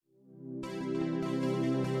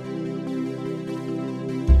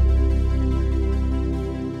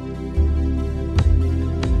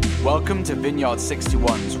Welcome to Vineyard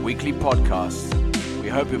 61's weekly podcast. We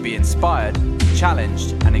hope you'll be inspired,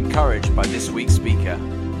 challenged, and encouraged by this week's speaker.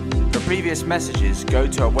 For previous messages, go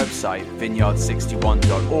to our website,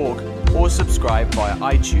 vineyard61.org, or subscribe via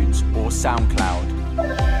iTunes or SoundCloud.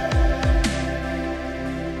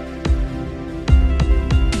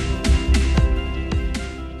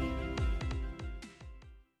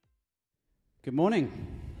 Good morning.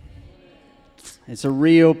 It's a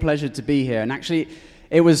real pleasure to be here, and actually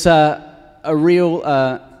it was a real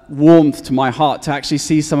warmth to my heart to actually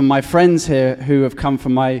see some of my friends here who have come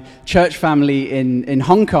from my church family in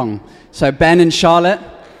Hong Kong. So Ben and Charlotte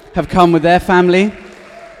have come with their family.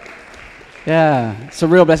 Yeah, it's a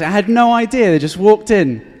real blessing. I had no idea. They just walked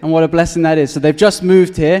in, and what a blessing that is. So they've just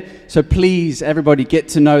moved here, so please, everybody, get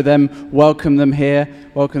to know them, welcome them here,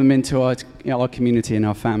 welcome them into our community and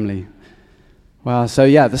our family. Wow, so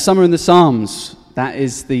yeah, the Summer in the Psalms, that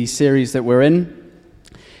is the series that we're in.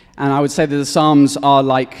 And I would say that the Psalms are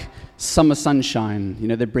like summer sunshine. You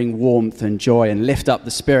know, they bring warmth and joy and lift up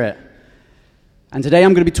the spirit. And today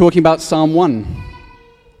I'm going to be talking about Psalm 1,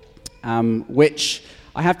 which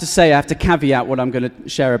I have to say, I have to caveat what I'm going to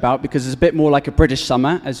share about because it's a bit more like a British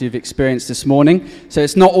summer, as you've experienced this morning. So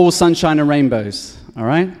it's not all sunshine and rainbows, all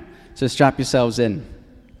right? So strap yourselves in.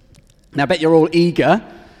 Now, I bet you're all eager,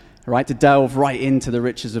 right, to delve right into the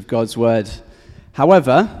riches of God's Word.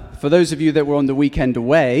 However, for those of you that were on the weekend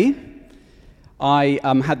away, I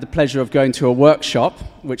had the pleasure of going to a workshop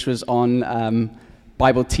which was on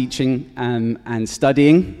Bible teaching and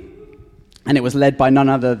studying, and it was led by none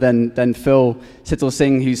other than Phil Sittle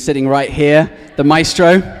Singh, who's sitting right here, the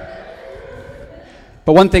maestro.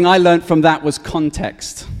 But one thing I learned from that was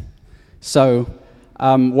context. So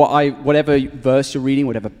whatever verse you're reading,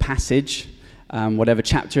 whatever passage, whatever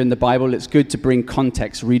chapter in the Bible, it's good to bring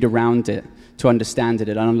context, read around it, to understand it.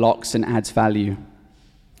 It unlocks and adds value.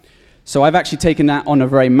 So I've actually taken that on a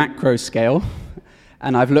very macro scale,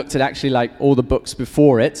 and I've looked at actually like all the books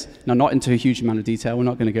before it. Now, not into a huge amount of detail. We're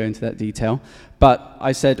not going to go into that detail. But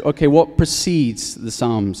I said, okay, what precedes the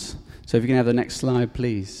Psalms? So if you can have the next slide,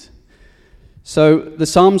 please. So the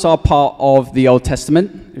Psalms are part of the Old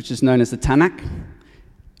Testament, which is known as the Tanakh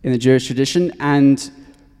in the Jewish tradition. And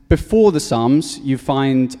before the Psalms, you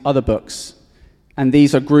find other books. And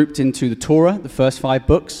these are grouped into the Torah, the first 5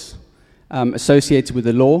 books, associated with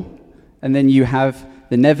the law. And then you have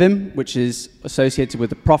the Nevi'im, which is associated with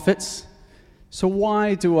the prophets. So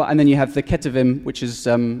and then you have the Ketuvim, which is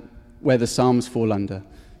where the Psalms fall under.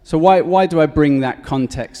 So why do I bring that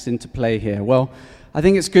context into play here? Well, I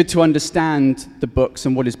think it's good to understand the books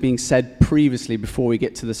and what is being said previously before we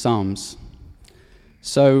get to the Psalms.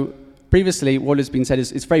 So previously, what has been said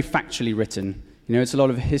is it's very factually written. You know, it's a lot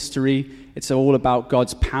of history. It's all about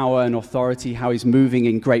God's power and authority, how he's moving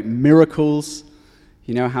in great miracles,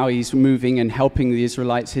 you know, how he's moving and helping the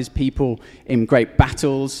Israelites, his people, in great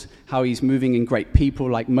battles, how he's moving in great people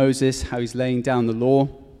like Moses, how he's laying down the law.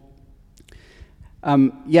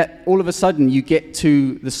 Yet, all of a sudden, you get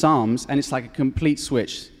to the Psalms, and it's like a complete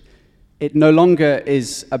switch. It no longer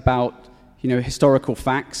is about, historical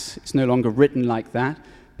facts. It's no longer written like that,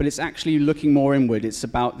 but it's actually looking more inward. It's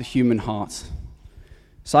about the human heart.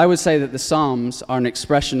 So I would say that the Psalms are an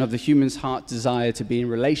expression of the human's heart desire to be in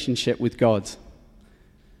relationship with God.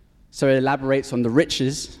 So it elaborates on the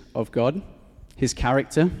riches of God, his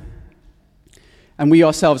character. And we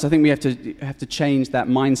ourselves, I think we have to change that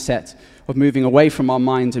mindset of moving away from our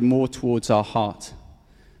mind and more towards our heart.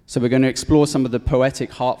 So we're going to explore some of the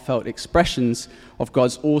poetic, heartfelt expressions of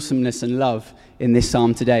God's awesomeness and love in this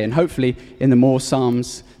psalm today, and hopefully in the more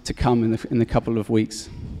psalms to come in the couple of weeks.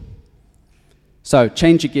 So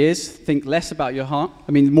change your gears, think less about your heart,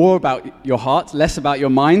 more about your heart, less about your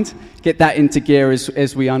mind. Get that into gear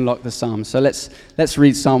as we unlock the Psalms. So let's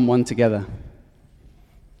read Psalm 1 together.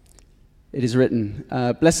 It is written,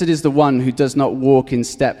 "Blessed is the one who does not walk in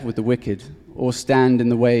step with the wicked, or stand in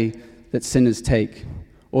the way that sinners take,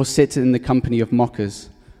 or sit in the company of mockers,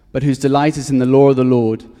 but whose delight is in the law of the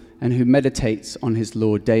Lord, and who meditates on his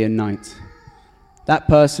law day and night. That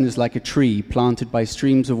person is like a tree planted by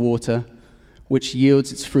streams of water, which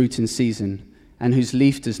yields its fruit in season, and whose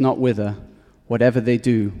leaf does not wither. Whatever they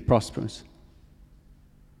do prospers.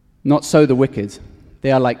 Not so the wicked.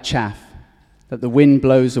 They are like chaff that the wind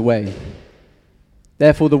blows away.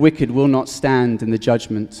 Therefore the wicked will not stand in the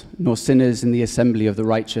judgment, nor sinners in the assembly of the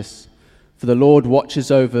righteous. For the Lord watches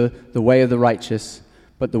over the way of the righteous,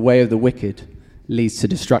 but the way of the wicked leads to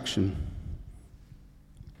destruction."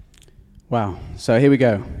 Wow. So here we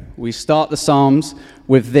go. We start the Psalms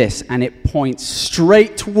with this, and it points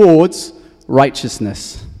straight towards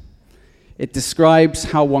righteousness. It describes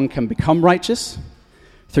how one can become righteous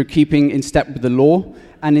through keeping in step with the law,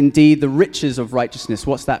 and indeed the riches of righteousness.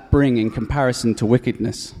 What's that bring in comparison to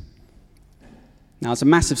wickedness? Now, it's a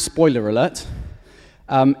massive spoiler alert.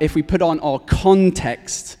 If we put on our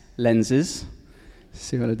context lenses,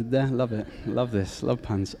 see what I did there? Love it. Love this. Love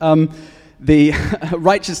puns. The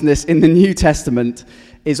righteousness in the New Testament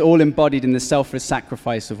is all embodied in the selfless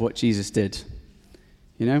sacrifice of what Jesus did.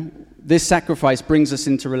 You know, this sacrifice brings us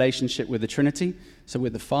into relationship with the Trinity, so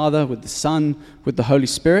with the Father, with the Son, with the Holy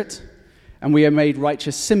Spirit, and we are made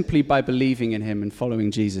righteous simply by believing in him and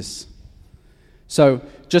following Jesus. So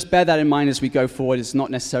just bear that in mind as we go forward. It's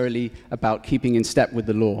not necessarily about keeping in step with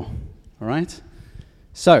the law, all right?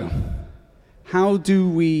 So, how do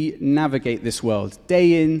we navigate this world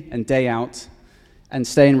day in and day out and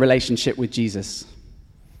stay in relationship with Jesus?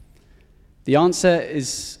 The answer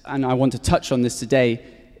is, and I want to touch on this today,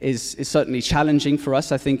 is certainly challenging for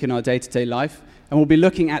us, I think, in our day-to-day life. And we'll be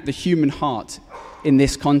looking at the human heart in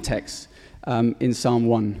this context in Psalm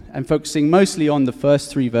 1 and focusing mostly on the first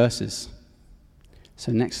 3 verses.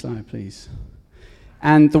 So next slide, please.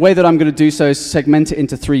 And the way that I'm going to do so is segment it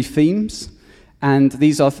into 3 themes. And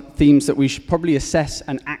these are themes that we should probably assess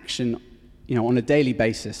and action, on a daily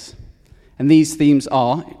basis. And these themes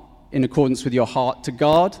are, in accordance with your heart, to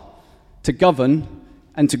guard, to govern,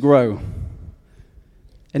 and to grow.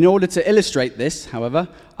 In order to illustrate this, however,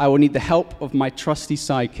 I will need the help of my trusty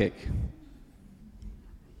sidekick.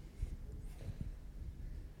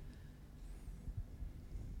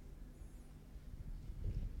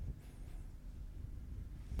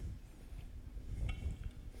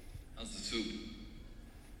 How's the soup?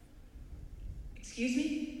 Excuse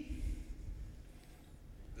me?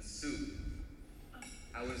 The soup.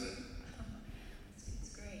 How is it? It's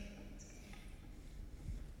great.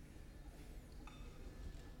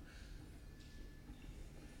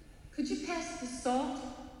 Could you pass the salt?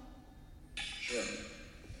 Sure.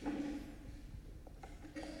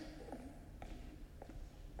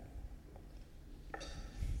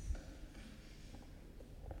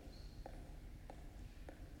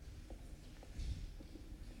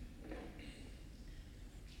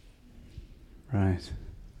 Right.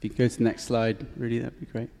 If you could go to the next slide, really, that'd be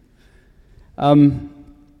great.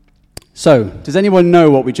 So, does anyone know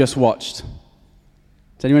what we just watched?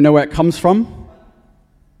 Does anyone know where it comes from?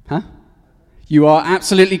 Huh? You are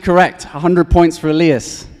absolutely correct. 100 points for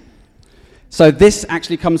Elias. So this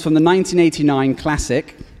actually comes from the 1989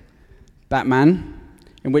 classic, Batman,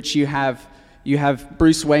 in which you have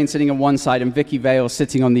Bruce Wayne sitting on one side and Vicky Vale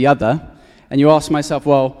sitting on the other. And you ask myself,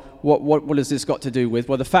 well, what has this got to do with?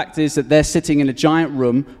 Well, the fact is that they're sitting in a giant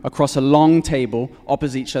room across a long table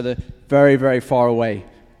opposite each other, very, very far away.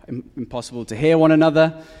 Impossible to hear one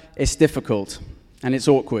another. It's difficult, and it's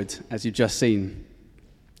awkward, as you've just seen.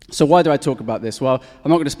 So why do I talk about this? Well,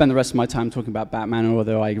 I'm not going to spend the rest of my time talking about Batman,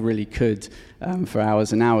 although I really could for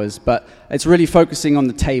hours and hours, but it's really focusing on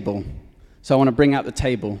the table. So I want to bring out the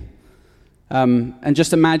table. And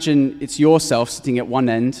just imagine it's yourself sitting at one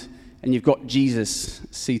end, and you've got Jesus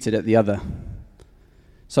seated at the other.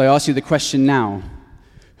 So I ask you the question now,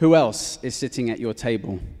 who else is sitting at your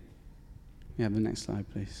table? You have the next slide,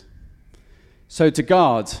 please. So to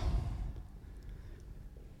guard. So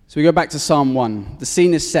we go back to Psalm 1. The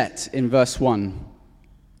scene is set in verse 1.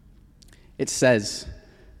 It says,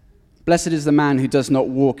 "Blessed is the man who does not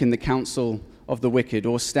walk in the counsel of the wicked,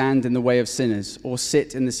 or stand in the way of sinners, or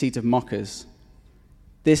sit in the seat of mockers."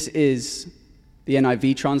 This is the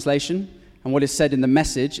NIV translation, and what is said in the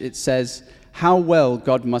Message, it says, "How well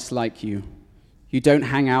God must like you. You don't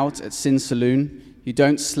hang out at Sin Saloon. You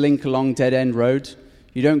don't slink along dead-end road.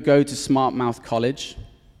 You don't go to smart mouth college."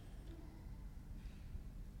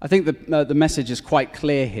 I think the message is quite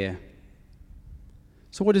clear here.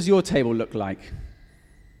 So what does your table look like?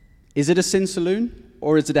 Is it a sin saloon,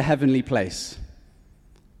 or is it a heavenly place?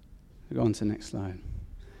 We'll go on to the next slide.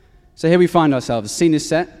 So here we find ourselves. The scene is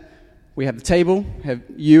set. We have the table, we have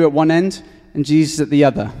you at one end, and Jesus at the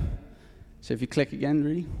other. So if you click again,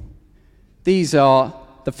 really. These are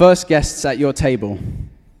the first guests at your table.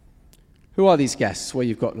 Who are these guests? Well,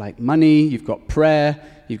 you've got money, you've got prayer,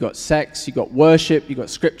 you've got sex, you've got worship, you've got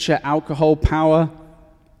scripture, alcohol, power.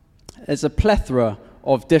 There's a plethora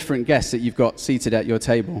of different guests that you've got seated at your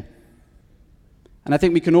table. And I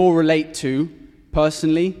think we can all relate to,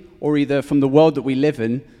 personally, or either from the world that we live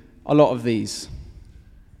in, a lot of these.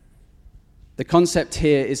 The concept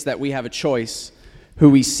here is that we have a choice who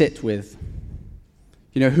we sit with.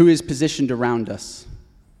 Who is positioned around us.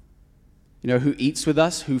 Who eats with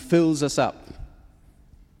us, who fills us up.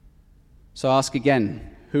 So I ask again,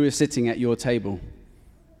 who is sitting at your table?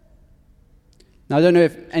 Now, I don't know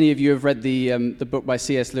if any of you have read the book by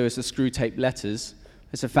C.S. Lewis, The Screw Tape Letters.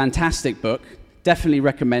 It's a fantastic book. Definitely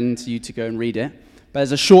recommend you to go and read it. But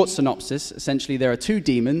as a short synopsis, essentially there are two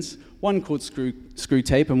demons, one called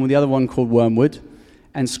Screwtape and the other one called Wormwood.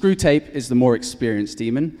 And Screwtape is the more experienced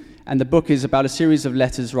demon. And the book is about a series of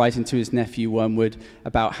letters writing to his nephew Wormwood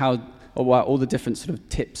about all the different sort of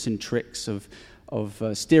tips and tricks of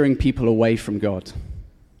steering people away from God.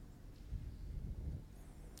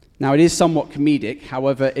 Now, it is somewhat comedic.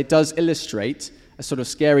 However, it does illustrate a sort of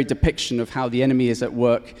scary depiction of how the enemy is at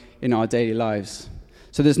work in our daily lives.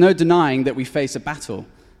 So there's no denying that we face a battle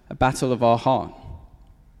of our heart.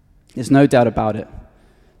 There's no doubt about it.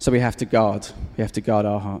 So we have to guard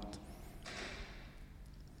our heart.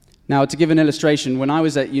 Now, to give an illustration, when I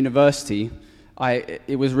was at university,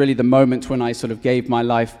 it was really the moment when I sort of gave my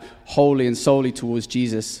life wholly and solely towards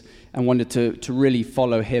Jesus and wanted to really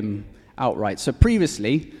follow him outright. So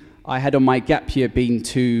previously, I had on my gap year been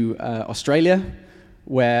to Australia,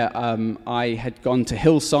 where I had gone to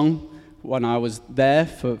Hillsong when I was there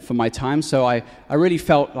for my time. So I really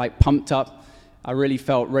felt like pumped up. I really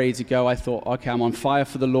felt ready to go. I thought, okay, I'm on fire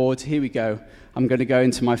for the Lord. Here we go. I'm going to go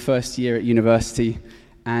into my first year at university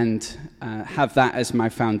and have that as my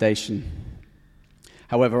foundation.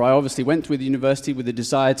 However, I obviously went with university with a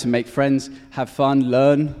desire to make friends, have fun,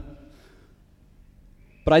 learn.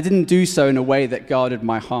 But I didn't do so in a way that guarded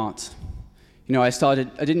my heart. You know, I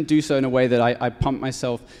didn't do so in a way that I pumped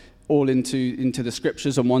myself all into the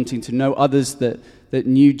scriptures and wanting to know others that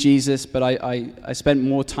knew Jesus, but I spent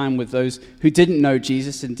more time with those who didn't know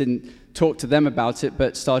Jesus and didn't talk to them about it,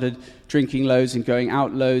 but started drinking loads and going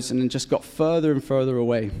out loads and then just got further and further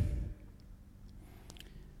away.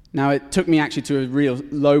 Now, it took me actually to a real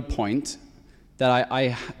low point that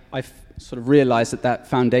I sort of realized that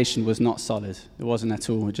foundation was not solid. It wasn't at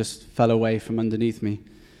all. It just fell away from underneath me.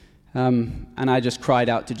 And I just cried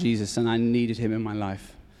out to Jesus, and I needed him in my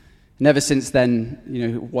life. And ever since then, you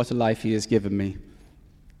know, what a life he has given me.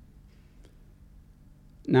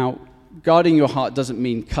 Now, guarding your heart doesn't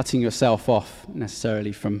mean cutting yourself off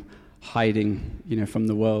necessarily from hiding, you know, from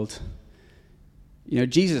the world. You know,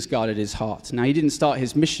 Jesus guarded his heart. Now, he didn't start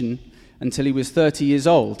his mission until he was 30 years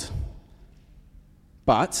old.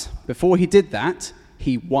 But before he did that,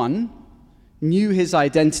 he, one, knew his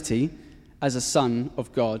identity as a son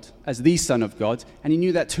of God, as the Son of God, and he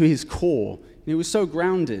knew that to his core. And he was so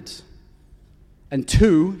grounded. And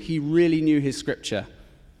two, he really knew his scripture.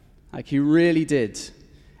 Like, he really did.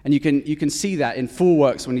 And you can see that in full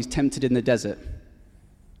works when he's tempted in the desert.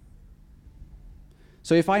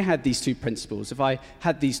 So if I had these two principles, if I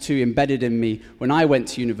had these two embedded in me when I went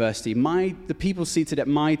to university, the people seated at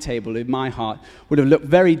my table in my heart would have looked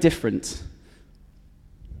very different.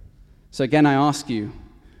 So again, I ask you,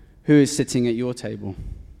 who is sitting at your table?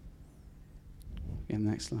 Again,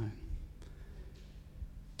 next slide.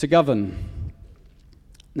 To govern.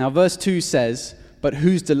 Now, verse 2 says, "But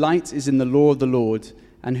whose delight is in the law of the Lord,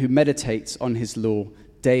 and who meditates on his law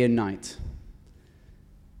day and night."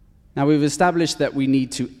 Now, we've established that we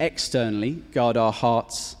need to externally guard our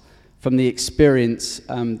hearts from the experience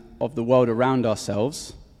of the world around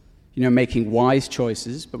ourselves, you know, making wise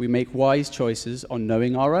choices, but we make wise choices on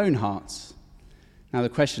knowing our own hearts. Now,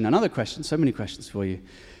 another question, so many questions for you.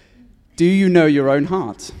 Do you know your own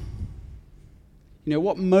heart? You know,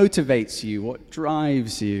 what motivates you? What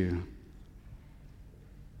drives you?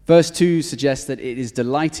 Verse 2 suggests that it is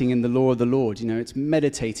delighting in the law of the Lord. You know, it's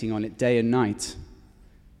meditating on it day and night.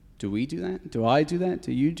 Do we do that? Do I do that?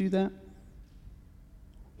 Do you do that?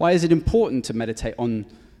 Why is it important to meditate on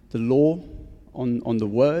the law, on the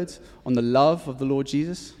word, on the love of the Lord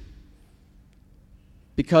Jesus?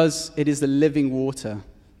 Because it is the living water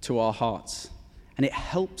to our hearts, and it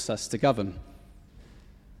helps us to govern.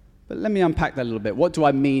 But let me unpack that a little bit. What do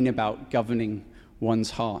I mean about governing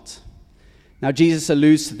one's heart? Now, Jesus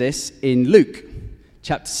alludes to this in Luke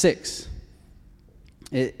chapter 6.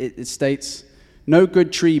 It states, "No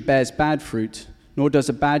good tree bears bad fruit, nor does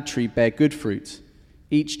a bad tree bear good fruit.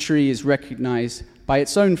 Each tree is recognized by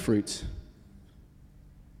its own fruit.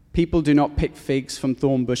 People do not pick figs from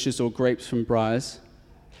thorn bushes or grapes from briars.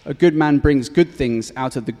 A good man brings good things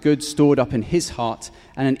out of the good stored up in his heart,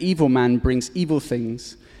 and an evil man brings evil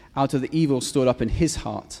things out of the evil stored up in his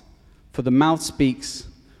heart. For the mouth speaks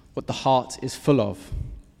what the heart is full of."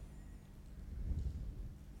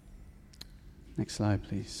 Next slide,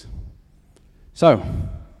 please. So,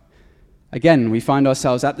 again, we find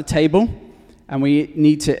ourselves at the table, and we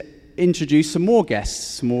need to introduce some more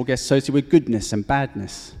guests associated with goodness and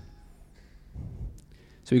badness.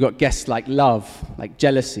 So we've got guests like love, like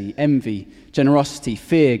jealousy, envy, generosity,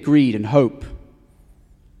 fear, greed, and hope.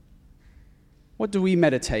 What do we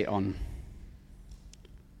meditate on?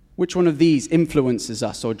 Which one of these influences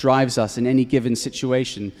us or drives us in any given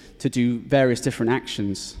situation to do various different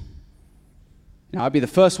actions? Now, I'd be the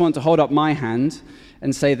first one to hold up my hand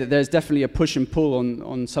and say that there's definitely a push and pull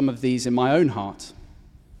on some of these in my own heart.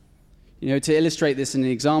 To illustrate this in an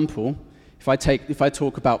example, if I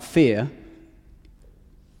talk about fear,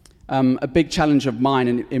 a big challenge of mine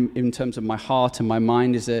in terms of my heart and my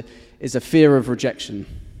mind is a fear of rejection.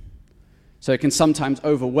 So it can sometimes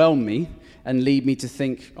overwhelm me and lead me to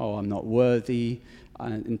think, I'm not worthy.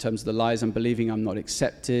 In terms of the lies I'm believing, I'm not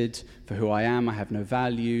accepted for who I am. I have no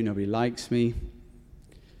value. Nobody likes me.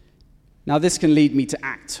 Now, this can lead me to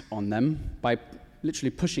act on them by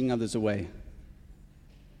literally pushing others away.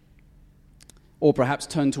 Or perhaps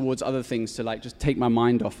turn towards other things to just take my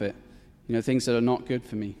mind off it. Things that are not good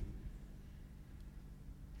for me.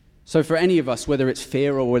 So for any of us, whether it's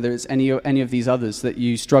fear or whether it's any of these others that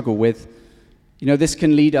you struggle with, this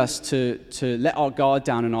can lead us to let our guard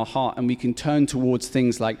down in our heart, and we can turn towards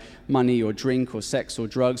things like money or drink or sex or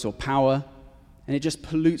drugs or power, and it just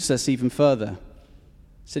pollutes us even further,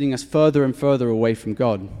 sending us further and further away from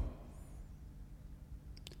God.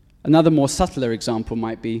 Another more subtler example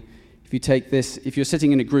might be, if you're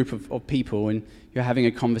sitting in a group of people and you're having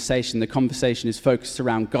a conversation, the conversation is focused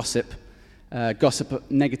around gossip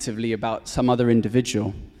negatively about some other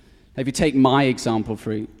individual. Now, if you take my example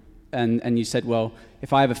and you said, well,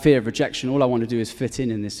 if I have a fear of rejection, all I want to do is fit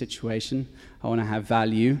in this situation. I want to have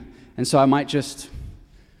value. And so I might just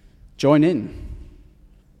join in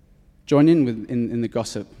in the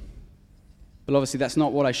gossip. But obviously that's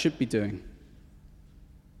not what I should be doing.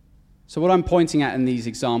 So what I'm pointing at in these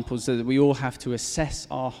examples is that we all have to assess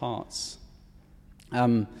our hearts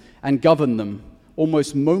and govern them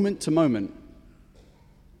almost moment to moment.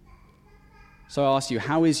 So I ask you,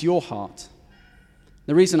 how is your heart?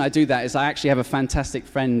 The reason I do that is I actually have a fantastic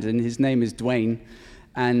friend, and his name is Dwayne,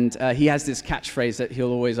 and he has this catchphrase that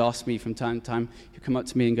he'll always ask me from time to time. He'll come up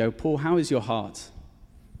to me and go, Paul, how is your heart?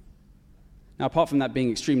 Now, apart from that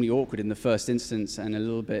being extremely awkward in the first instance and a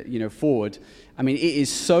little bit, forward, it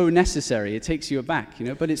is so necessary. It takes you aback,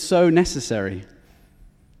 but it's so necessary.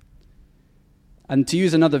 And to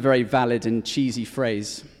use another very valid and cheesy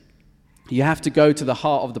phrase, you have to go to the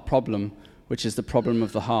heart of the problem, which is the problem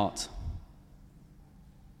of the heart.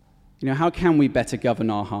 How can we better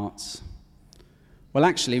govern our hearts? Well,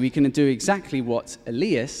 actually, we can do exactly what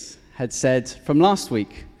Elias had said from last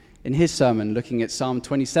week in his sermon, looking at Psalm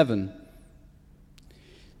 27.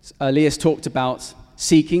 Elias talked about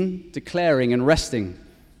seeking, declaring, and resting.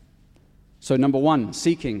 So number one,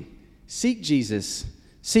 seeking. Seek Jesus.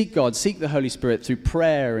 Seek God. Seek the Holy Spirit through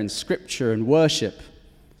prayer and scripture and worship.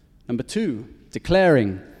 Number two,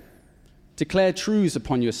 declaring. Declare truths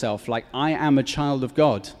upon yourself, like I am a child of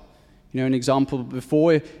God. An example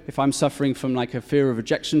before, if I'm suffering from a fear of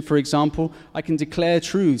rejection, for example, I can declare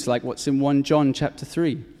truths like what's in 1 John chapter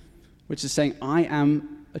 3, which is saying, I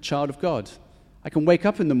am a child of God. I can wake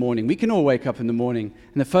up in the morning. We can all wake up in the morning.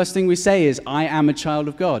 And the first thing we say is, I am a child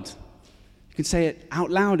of God. You can say it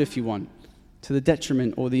out loud if you want, to the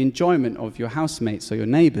detriment or the enjoyment of your housemates or your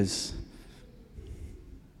neighbors.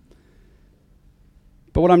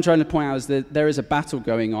 But what I'm trying to point out is that there is a battle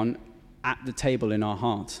going on at the table in our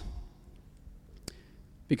heart.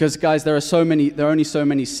 Because, guys, there are only so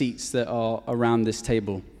many seats that are around this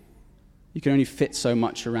table. You can only fit so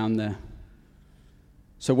much around there.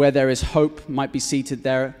 So where there is hope might be seated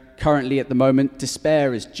there currently at the moment.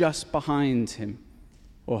 Despair is just behind him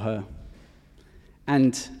or her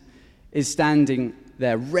and is standing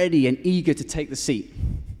there ready and eager to take the seat.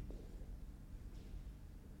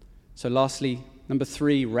 So lastly, number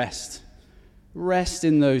 3, rest. Rest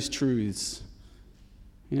in those truths.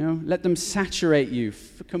 Let them saturate you,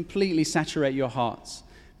 completely saturate your hearts,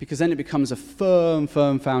 because then it becomes a firm,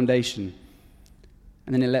 firm foundation.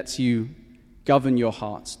 And then it lets you govern your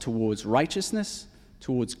hearts towards righteousness,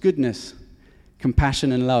 towards goodness,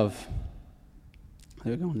 compassion, and love.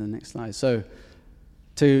 We'll go on to the next slide. So,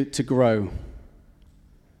 to grow.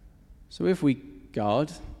 So if we guard,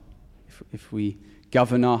 if we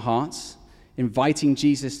govern our hearts, inviting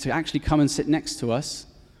Jesus to actually come and sit next to us,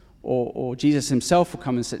 or Jesus himself will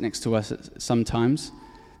come and sit next to us sometimes,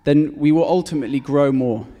 then we will ultimately grow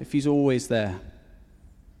more if he's always there.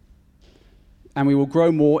 And we will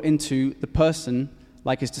grow more into the person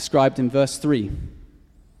like is described in verse 3.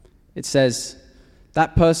 It says,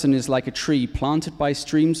 that person is like a tree planted by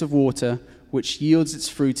streams of water, which yields its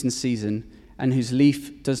fruit in season, and whose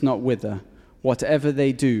leaf does not wither. Whatever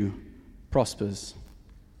they do prospers.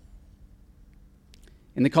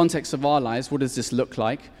 In the context of our lives, what does this look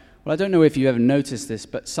like? Well, I don't know if you ever noticed this,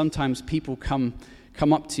 but sometimes people come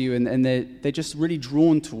come up to you and they're just really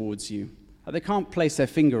drawn towards you. They can't place their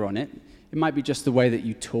finger on it. It might be just the way that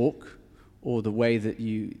you talk or the way that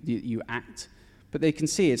you act. But they can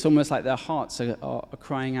see it's almost like their hearts are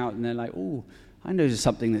crying out, and they're like, oh, I know there's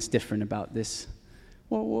something that's different about this.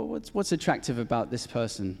 What's attractive about this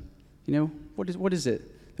person? You know, what is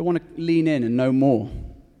it? They want to lean in and know more.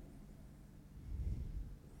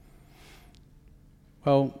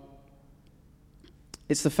 Well,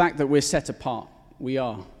 it's the fact that we're set apart. We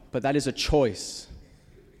are. But that is a choice.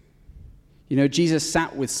 You know, Jesus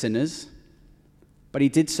sat with sinners, but he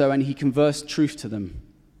did so and he conversed truth to them.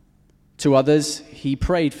 To others, he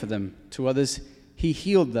prayed for them. To others, he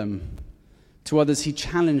healed them. To others, he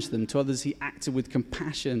challenged them. To others, he acted with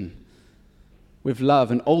compassion, with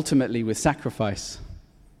love, and ultimately with sacrifice.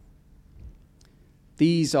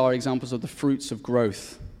 These are examples of the fruits of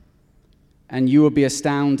growth. And you will be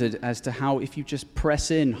astounded as to how, if you just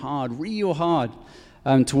press in hard, real hard,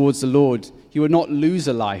 towards the Lord, you will not lose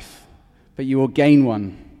a life, but you will gain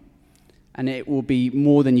one. And it will be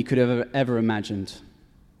more than you could have ever imagined.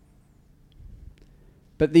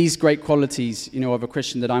 But these great qualities, you know, of a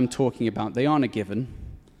Christian that I'm talking about, they aren't a given.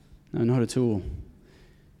 No, not at all.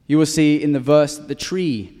 You will see in the verse that the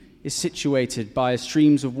tree is situated by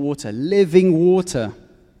streams of water, living water.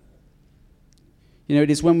 You know,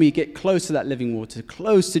 it is when we get close to that living water,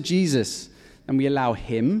 close to Jesus, and we allow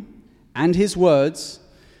him and his words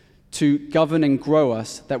to govern and grow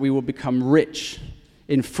us, that we will become rich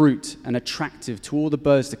in fruit and attractive to all the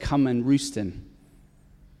birds to come and roost in.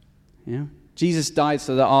 Yeah? Jesus died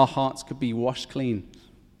so that our hearts could be washed clean.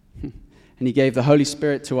 And he gave the Holy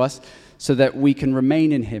Spirit to us so that we can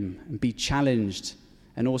remain in him and be challenged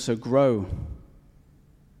and also grow.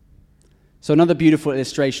 So another beautiful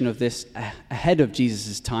illustration of this ahead of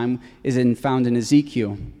Jesus' time is found in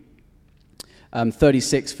Ezekiel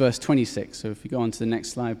 36, verse 26. So if you go on to the next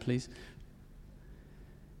slide, please.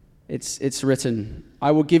 It's written,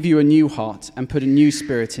 I will give you a new heart and put a new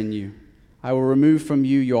spirit in you. I will remove from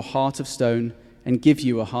you your heart of stone and give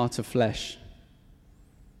you a heart of flesh.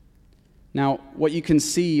 Now, what you can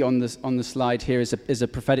see on the slide here is a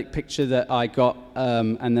prophetic picture that I got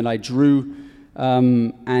and that I drew.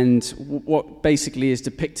 And what basically is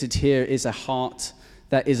depicted here is a heart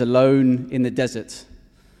that is alone in the desert.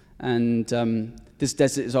 And this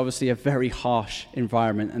desert is obviously a very harsh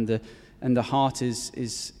environment, and the heart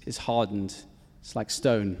is hardened. It's like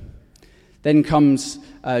stone. Then comes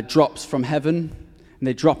drops from heaven, and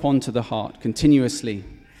they drop onto the heart continuously,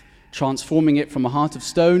 transforming it from a heart of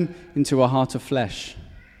stone into a heart of flesh.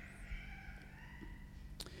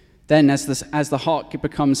 Then, as the heart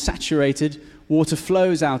becomes saturated, water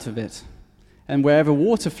flows out of it. And wherever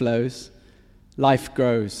water flows, life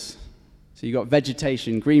grows. So you've got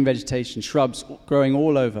vegetation, green vegetation, shrubs growing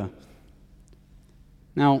all over.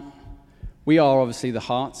 Now, we are obviously the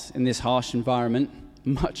heart in this harsh environment,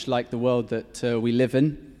 much like the world that we live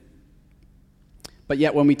in. But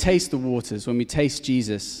yet when we taste the waters, when we taste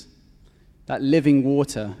Jesus, that living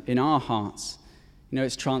water in our hearts, you know,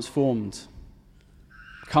 it's transformed.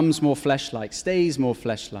 Becomes more flesh-like, stays more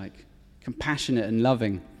flesh-like, compassionate and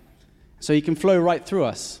loving. So he can flow right through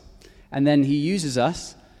us. And then he uses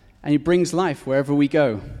us, and he brings life wherever we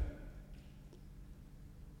go.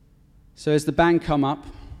 So as the band come up,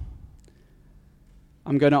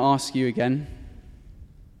 I'm going to ask you again,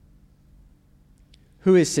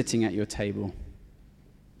 who is sitting at your table?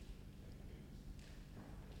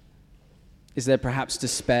 Is there perhaps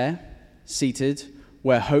despair seated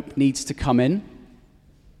where hope needs to come in?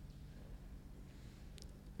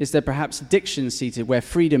 Is there perhaps addiction seated where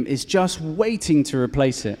freedom is just waiting to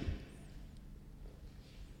replace it?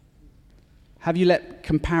 Have you let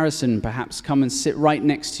comparison perhaps come and sit right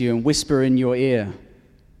next to you and whisper in your ear,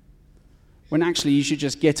 when actually you should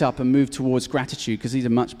just get up and move towards gratitude because he's a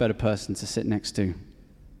much better person to sit next to?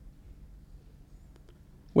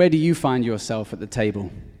 Where do you find yourself at the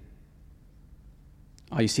table?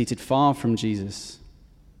 Are you seated far from Jesus?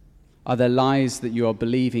 Are there lies that you are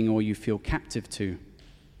believing or you feel captive to?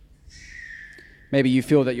 Maybe you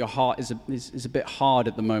feel that your heart is a bit hard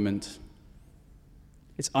at the moment.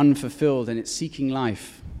 It's unfulfilled and it's seeking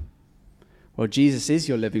life. Well, Jesus is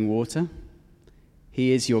your living water.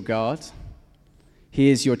 He is your God. He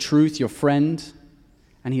is your truth, your friend,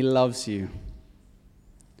 and he loves you.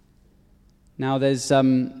 Now, there's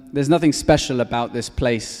nothing special about this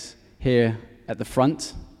place here at the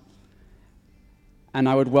front. And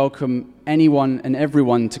I would welcome anyone and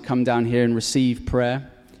everyone to come down here and receive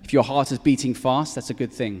prayer. If your heart is beating fast, that's a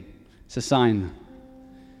good thing. It's a sign.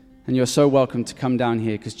 And you're so welcome to come down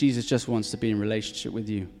here because Jesus just wants to be in relationship with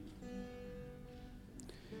you.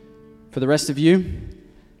 For the rest of you,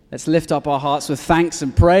 let's lift up our hearts with thanks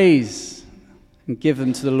and praise and give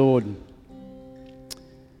them to the Lord.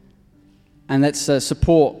 And let's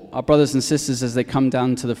support our brothers and sisters as they come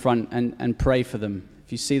down to the front and pray for them.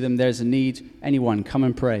 If you see them, there's a need, anyone, come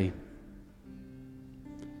and pray.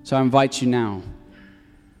 So I invite you now.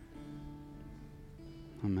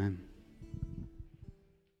 Amen.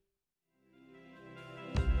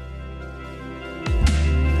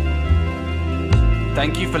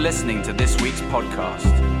 Thank you for listening to this week's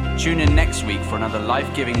podcast. Tune in next week for another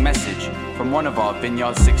life-giving message from one of our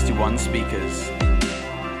Vineyard 61 speakers.